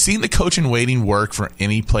 Have we seen the coach in waiting work for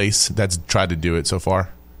any place that's tried to do it so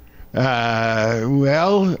far? Duke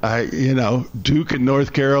and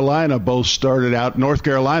North Carolina both started out. North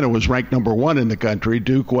Carolina was ranked number 1 in the country.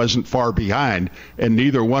 Duke wasn't far behind, and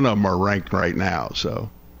neither one of them are ranked right now. So,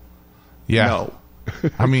 yeah, no.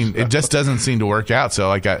 I mean, it just doesn't seem to work out. So,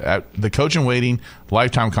 like, the coach in waiting,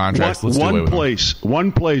 lifetime contracts.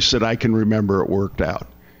 One place that I can remember it worked out.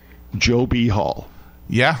 Joe B. Hall.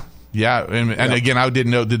 Yeah, and again, I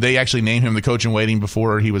didn't know. Did they actually name him the coach in waiting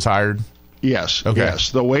before he was hired? Yes. Okay. Yes.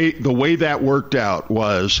 The way that worked out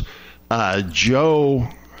was Joe.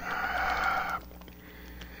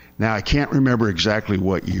 Now I can't remember exactly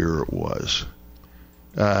what year it was.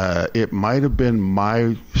 It might have been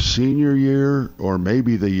my senior year or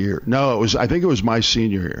maybe the year. No, it was. I think it was my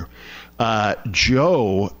senior year.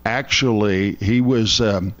 Joe actually he was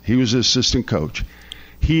assistant coach.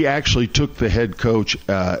 He actually took the head coach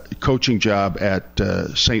coaching job at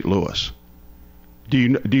St. Louis. Do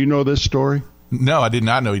you know this story? No, I did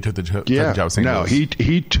not know he took the job at St.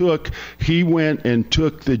 Louis. He went and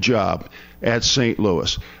took the job at St.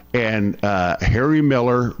 Louis. And Harry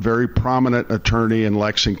Miller, very prominent attorney in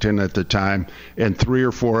Lexington at the time, and 3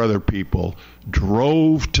 or 4 other people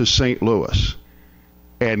drove to St. Louis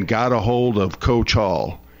and got a hold of Coach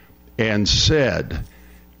Hall and said,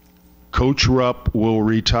 Coach Rupp will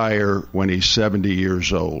retire when he's 70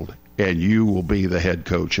 years old, and you will be the head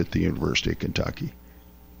coach at the University of Kentucky.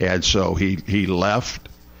 And so he left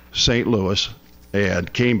St. Louis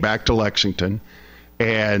and came back to Lexington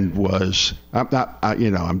and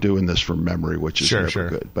I'm doing this from memory, which is never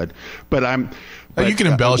good. But you can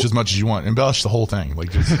embellish as much as you want. Embellish the whole thing.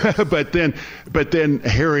 But then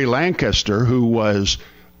Harry Lancaster, who was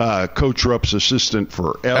Coach Rupp's assistant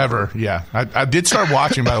forever. Yeah. I did start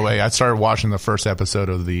watching, by the way. I started watching the first episode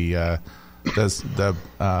of the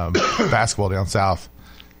basketball down south.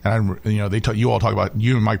 And you all talk about,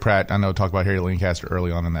 you and Mike Pratt, I know, talk about Harry Lancaster early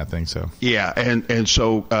on in that thing. So yeah, and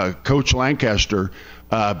so Coach Lancaster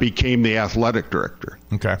became the athletic director.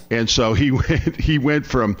 Okay, and so he went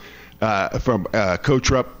from Coach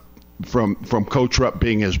Rupp from Coach Rupp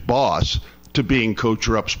being his boss to being Coach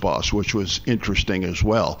Rupp's boss, which was interesting as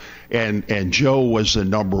well. And Joe was the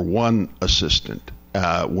number 1 assistant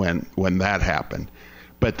when that happened.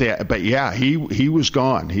 But yeah, he was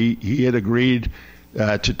gone. He had agreed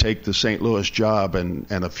to take the St. Louis job, and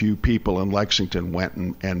a few people in Lexington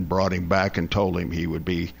went and brought him back and told him he would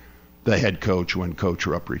be the head coach when Coach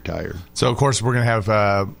Rupp retired. So of course we're going to have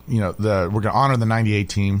we're going to honor the '98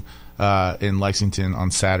 team in Lexington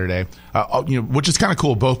on Saturday, which is kind of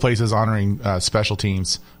cool. Both places honoring special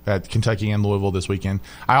teams at Kentucky and Louisville this weekend.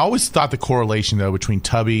 I always thought the correlation though between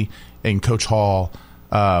Tubby and Coach Hall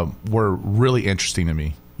were really interesting to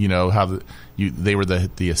me. You know how they were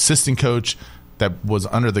the assistant coach that was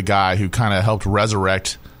under the guy who kind of helped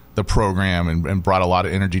resurrect the program and brought a lot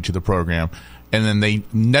of energy to the program. And then they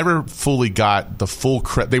never fully got the full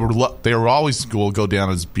credit. They were always will go down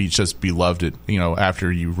as just beloved,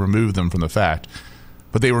 after you remove them from the fact.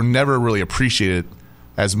 But they were never really appreciated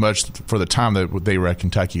as much for the time that they were at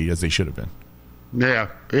Kentucky as they should have been.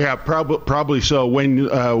 Yeah, probably so. When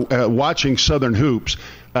watching Southern Hoops,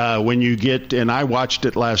 when you get, and I watched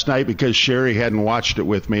it last night because Sherry hadn't watched it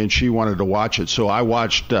with me and she wanted to watch it, so I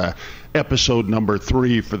watched episode number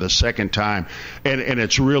 3 for the second time, and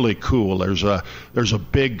it's really cool. There's a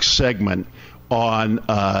big segment on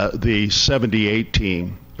the 78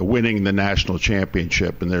 team winning the national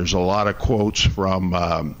championship, and there's a lot of quotes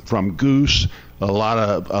from Goose, a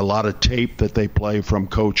lot of tape that they play from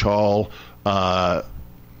Coach Hall.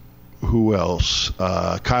 Who else?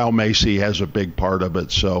 Kyle Macy has a big part of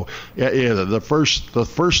it. So yeah, the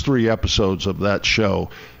first 3 episodes of that show,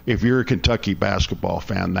 if you're a Kentucky basketball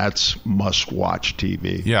fan, that's must-watch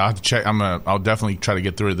TV. Yeah, I'll have to check. I'll definitely try to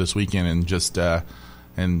get through it this weekend and just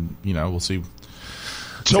we'll see.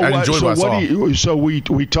 So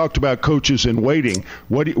we talked about coaches in waiting.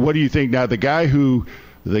 What do you think now? The guy,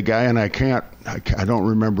 and I don't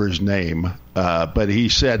remember his name, but he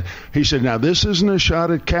said, now this isn't a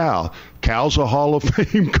shot at Cal. Cal's a Hall of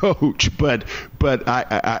Fame coach, but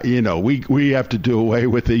we have to do away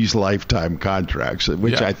with these lifetime contracts,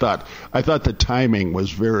 which I thought the timing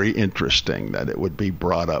was very interesting that it would be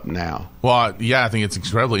brought up now. Well, yeah, I think it's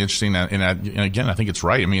incredibly interesting, and again, I think it's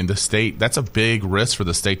right. I mean, the state, that's a big risk for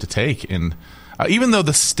the state to take, and even though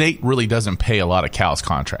the state really doesn't pay a lot of Cal's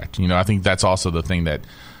contract, I think that's also the thing that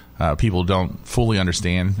people don't fully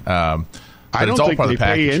understand. I don't think they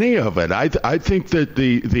pay any of it. I think that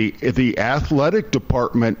the athletic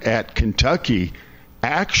department at Kentucky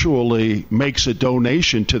actually makes a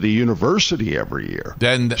donation to the university every year.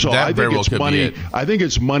 I think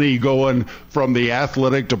it's money going from the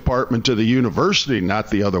athletic department to the university, not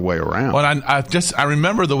the other way around. Well, I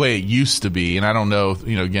remember the way it used to be, and I don't know,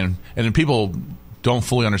 again, and people don't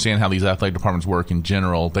fully understand how these athletic departments work in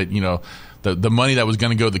general. That the money that was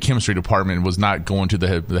going to go to the chemistry department was not going to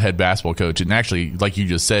the head basketball coach. And actually, like you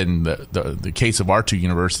just said, in the case of our 2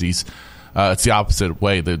 universities, it's the opposite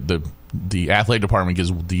way. The athletic department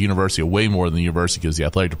gives the university way more than the university gives the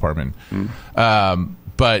athletic department.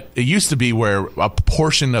 But it used to be where a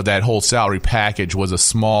portion of that whole salary package was a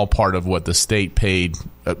small part of what the state paid,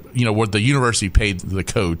 what the university paid the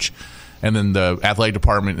coach, and then the athletic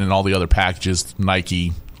department and all the other packages,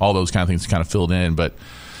 Nike, all those kind of things kind of filled in. But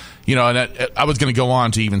and I was going to go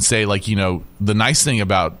on to even say, the nice thing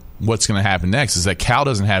about what's going to happen next is that Cal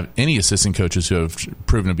doesn't have any assistant coaches who have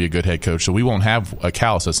proven to be a good head coach, so we won't have a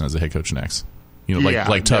Cal assistant as a head coach next.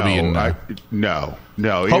 Like Tubby No,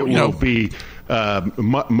 it will be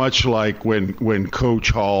much like when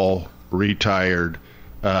Coach Hall retired.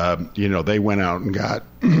 They went out and got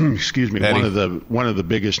Eddie. one of the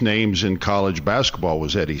biggest names in college basketball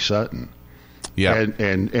was Eddie Sutton. Yeah,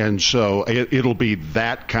 and so it'll be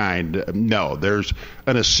that kind. No, there's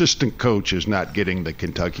an assistant coach is not getting the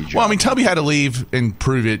Kentucky job. Well, I mean, Tubby had to leave and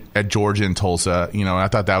prove it at Georgia and Tulsa. And I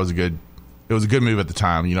thought that was a good move at the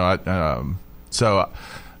time.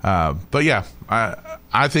 But yeah,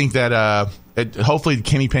 I think that hopefully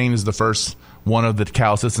Kenny Payne is the first one of the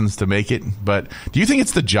Cal assistants to make it. But do you think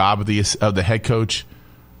it's the job of the head coach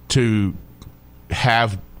to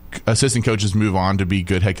have assistant coaches move on to be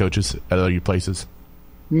good head coaches at other places?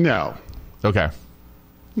 No. Okay.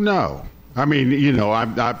 No. I mean,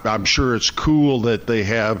 I'm sure it's cool that they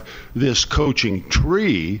have this coaching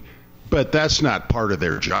tree, but that's not part of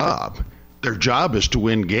their job. Their job is to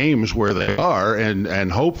win games where they are,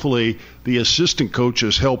 and hopefully the assistant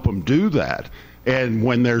coaches help them do that. And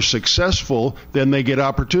when they're successful, then they get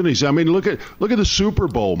opportunities. I mean, look at the Super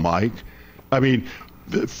Bowl, Mike. I mean,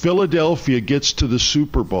 Philadelphia gets to the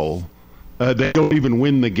Super Bowl. They don't even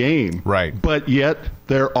win the game. Right. But yet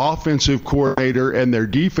their offensive coordinator and their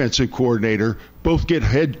defensive coordinator both get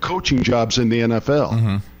head coaching jobs in the NFL.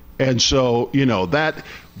 Mm-hmm. And so, it's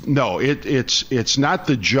not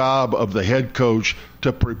the job of the head coach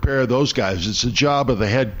to prepare those guys. It's the job of the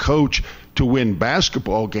head coach to win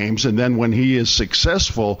basketball games. And then when he is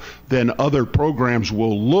successful, then other programs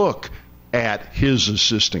will look at his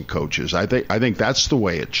assistant coaches. I think that's the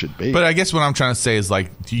way it should be. But I guess what I'm trying to say is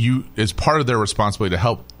it's part of their responsibility to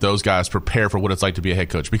help those guys prepare for what it's like to be a head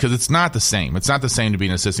coach, because it's not the same. It's not the same to be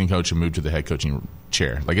an assistant coach and move to the head coaching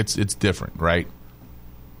chair. It's different, right?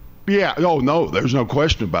 Yeah. Oh no, there's no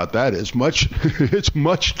question about that. It's much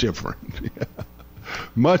different.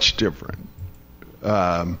 Much different.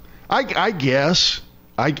 I guess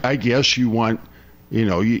you want.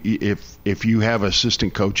 If you have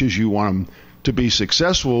assistant coaches, you want them to be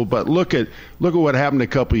successful. But look at what happened a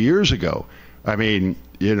couple of years ago. I mean,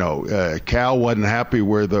 Cal wasn't happy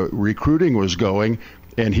where the recruiting was going,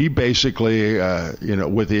 And he basically,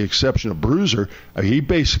 with the exception of Bruiser, he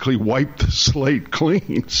basically wiped the slate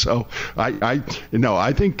clean. So I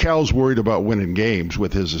think Cal's worried about winning games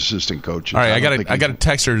with his assistant coaches. All right, I got a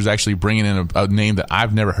texter who's actually bringing in a name that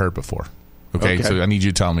I've never heard before. Okay, so I need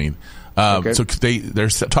you to tell me. So they're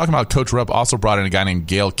talking about Coach Rupp also brought in a guy named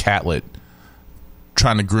Gale Catlett,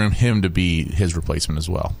 trying to groom him to be his replacement as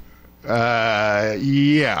well.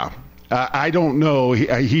 Yeah. I don't know.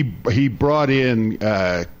 He brought in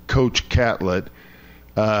Coach Catlett,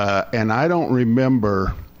 and I don't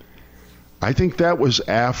remember. I think that was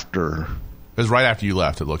after. It was right after you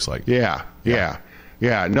left, it looks like. Yeah.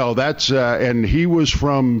 No, that's and he was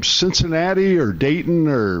from Cincinnati or Dayton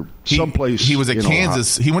or someplace. He was at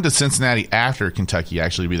Kansas. He went to Cincinnati after Kentucky,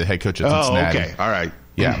 actually, to be the head coach at Cincinnati. Oh, okay. All right.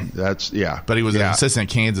 Yeah. But he was an assistant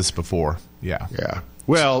at Kansas before. Yeah. Yeah.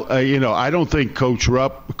 Well, I don't think Coach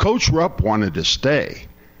Rupp wanted to stay.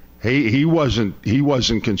 He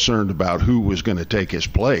wasn't concerned about who was going to take his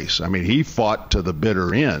place. I mean, he fought to the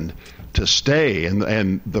bitter end to stay,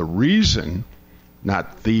 and the reason,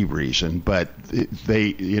 not the reason, but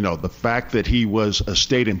the fact that he was a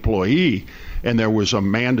state employee and there was a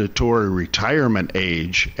mandatory retirement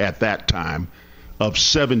age at that time of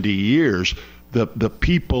 70 years, the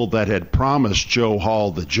people that had promised Joe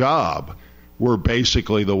Hall the job were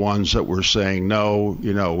basically the ones that were saying, no,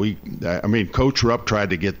 Coach Rupp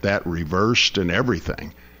tried to get that reversed and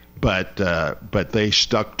everything, but they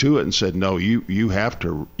stuck to it and said, no, you have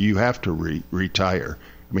to retire.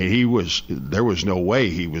 I mean, there was no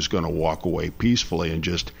way he was going to walk away peacefully and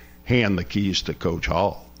just hand the keys to Coach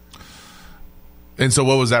Hall. And so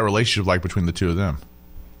what was that relationship like between the two of them?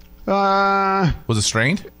 Was it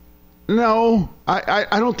strained? No,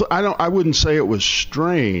 I wouldn't say it was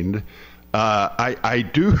strained. I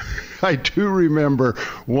do remember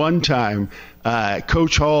one time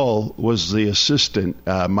Coach Hall was the assistant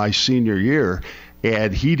my senior year,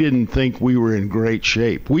 and he didn't think we were in great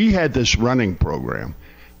shape. We had this running program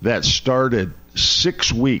that started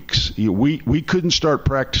 6 weeks. We couldn't start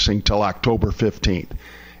practicing till October 15th,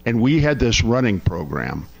 and we had this running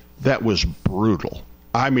program that was brutal.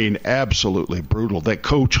 I mean, absolutely brutal, that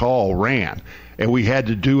Coach Hall ran, and we had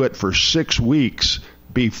to do it for 6 weeks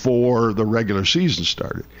before the regular season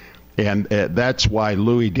started. And that's why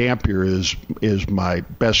Louis Dampier is my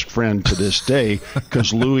best friend to this day,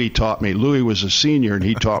 because Louis taught me. Louis was a senior, and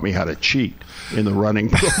he taught me how to cheat in the running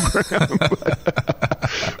program.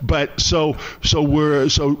 But so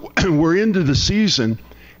we're into the season,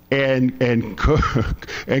 and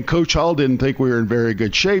Coach Hall didn't think we were in very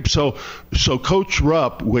good shape. So Coach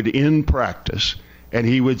Rupp would end practice, and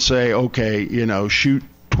he would say, okay, shoot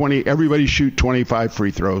 20. Everybody shoot 25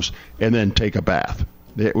 free throws, and then take a bath.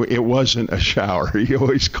 It wasn't a shower. He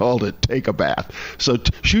always called it take a bath. So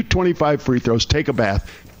shoot 25 free throws, take a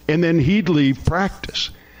bath, and then he'd leave practice.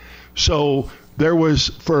 So there was,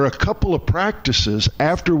 for a couple of practices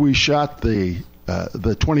after we shot the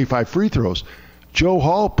 25 free throws, Joe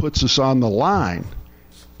Hall puts us on the line,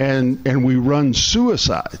 and we run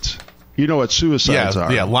suicides. You know what suicides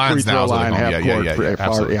are? Yeah, lines free now. Throw line, half court,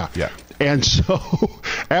 absolutely. Yeah. And so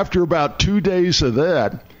after about 2 days of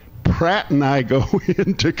that, Pratt and I go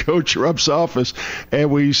into Coach Rupp's office,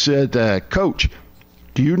 and we said, Coach,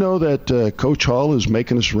 do you know that Coach Hall is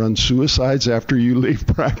making us run suicides after you leave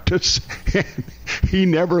practice? And he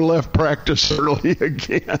never left practice early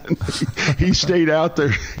again. He stayed out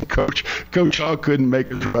there. Coach Hall couldn't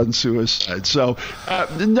make us run suicides. So,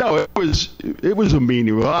 no, it was a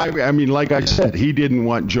meaning. I mean, like I said, he didn't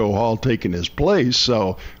want Joe Hall taking his place,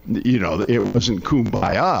 so it wasn't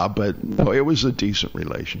kumbaya, but no, it was a decent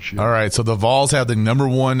relationship. All right, so the Vols have the number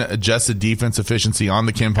one adjusted defense efficiency on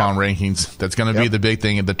the KenPom rankings. That's going to be the big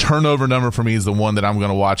thing. And the turnover number for me is the one that I'm going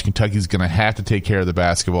to watch. Kentucky's going to have to take care of the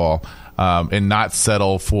basketball and not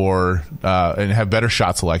settle for and have better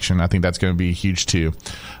shot selection. I think that's going to be huge too.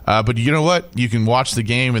 But you know what? You can watch the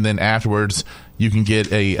game, and then afterwards you can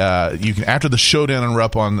get after the showdown in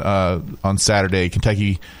Rupp on Saturday,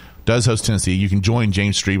 Kentucky does host Tennessee. You can join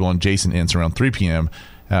James Strebel and Jason Ince around 3 p.m.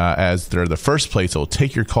 As they're the first place. They'll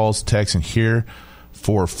take your calls, texts, and hear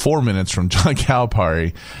for 4 minutes from John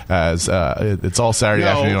Calipari as it's all Saturday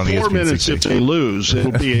afternoon on ESPN 4 minutes 680. if they lose.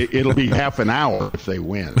 It'll be half an hour if they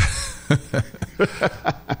win.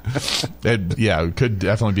 It could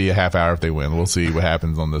definitely be a half hour if they win. We'll see what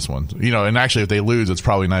happens on this one. And actually, if they lose, it's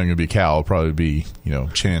probably not even going to be Cal. It'll probably be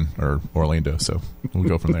Chin or Orlando. So we'll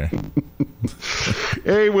go from there.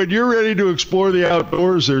 Hey, when you're ready to explore the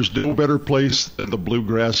outdoors, there's no better place than the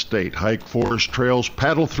Bluegrass State. Hike forest trails,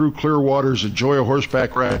 paddle through clear waters, enjoy a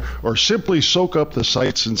horseback ride, or simply soak up the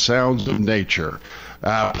sights and sounds of nature.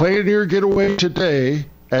 Plan your getaway today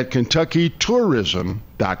at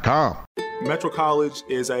KentuckyTourism.com. Metro College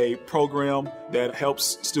is a program that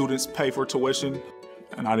helps students pay for tuition,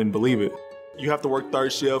 and I didn't believe it. You have to work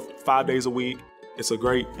third shift 5 days a week. It's a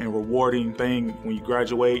great and rewarding thing when you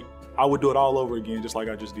graduate. I would do it all over again, just like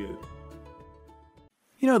I just did.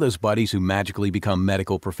 You know those buddies who magically become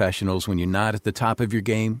medical professionals when you're not at the top of your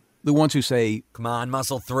game? The ones who say, "Come on,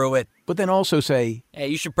 muscle through it," but then also say, "Hey,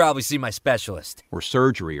 you should probably see my specialist." Or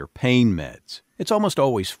surgery or pain meds. It's almost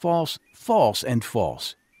always false, false, and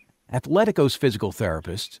false. Athletico's physical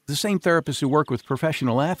therapists, the same therapists who work with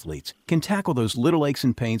professional athletes, can tackle those little aches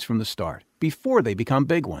and pains from the start, before they become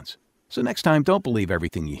big ones. So next time, don't believe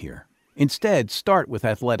everything you hear. Instead, start with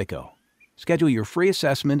Athletico. Schedule your free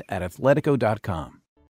assessment at Athletico.com.